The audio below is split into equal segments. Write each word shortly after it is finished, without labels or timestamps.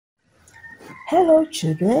Hello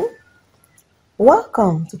children,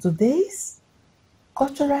 welcome to today's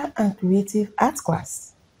Cultural and Creative Art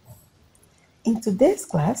class. In today's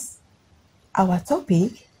class, our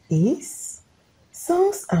topic is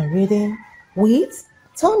Songs and Reading with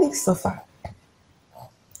TONIC SOLFA.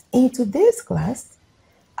 In today's class,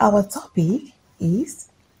 our topic is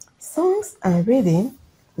Songs and Reading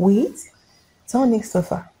with TONIC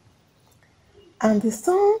SOLFA. And the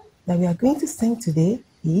song that we are going to sing today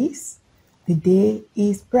is The Day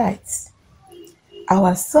is Bright.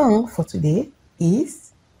 Our song for today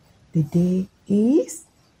is The Day is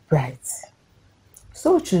Bright.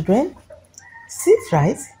 So children, sit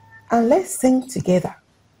right and let's sing together.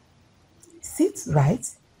 Sit right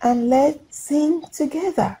and let's sing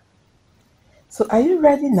together. So are you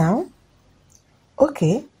ready now?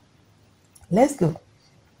 Okay, let's go.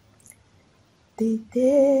 The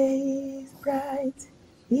day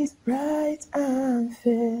is bright and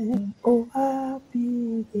fair. Oh,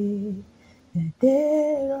 happy day, the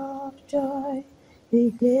day of joy.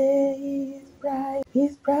 The day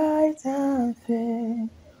is bright and fair.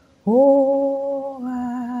 Oh,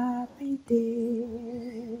 happy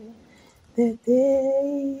day. The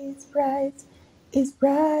day is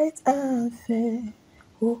bright and fair.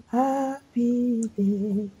 Oh, happy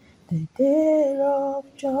day, the day of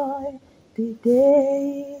joy. The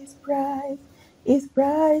day is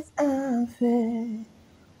bright and fair.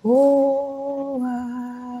 Oh,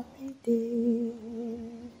 happy day.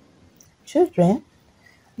 Children,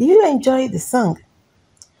 do you enjoy the song?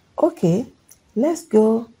 Okay, let's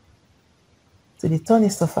go to the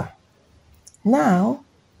TONIC SOLFA. Now,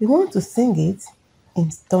 we want to sing it in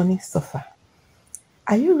TONIC SOLFA.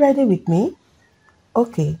 Are you ready with me?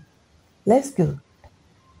 Okay, let's go.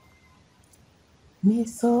 Mi,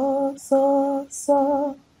 so,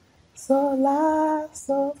 la,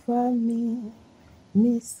 so, fa, mi,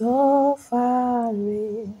 so, fa,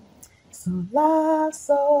 re, so, la,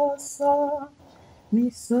 so, mi,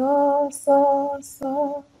 so, la,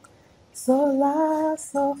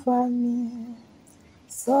 so, fa, mi,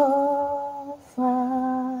 so,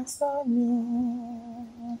 fa, so,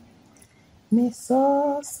 mi,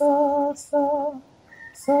 so,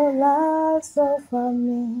 la, so, fa,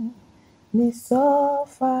 mi, so,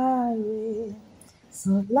 fa, re,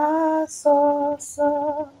 so, la, so,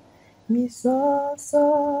 mi, so,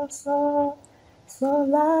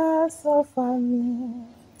 la, so, fa, mi,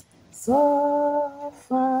 so,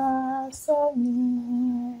 fa, so,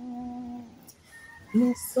 mi,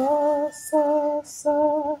 so,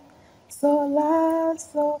 la,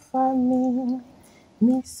 so, fa, mi,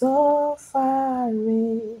 so, fa,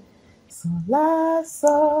 re, so, la,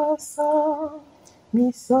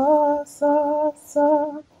 mi,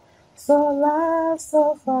 so, la,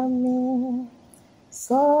 so, fa, mi,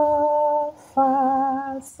 so,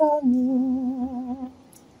 fa, so, mi.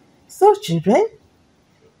 So children,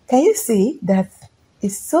 can you see that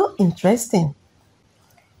it's so interesting?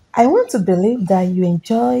 I want to believe that you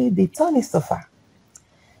enjoy the TONIC SOLFA.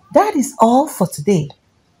 That is all for today.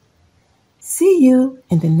 See you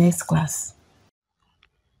in the next class.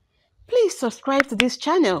 Please subscribe to this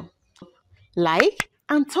channel, like,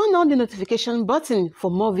 and turn on the notification button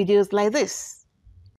for more videos like this.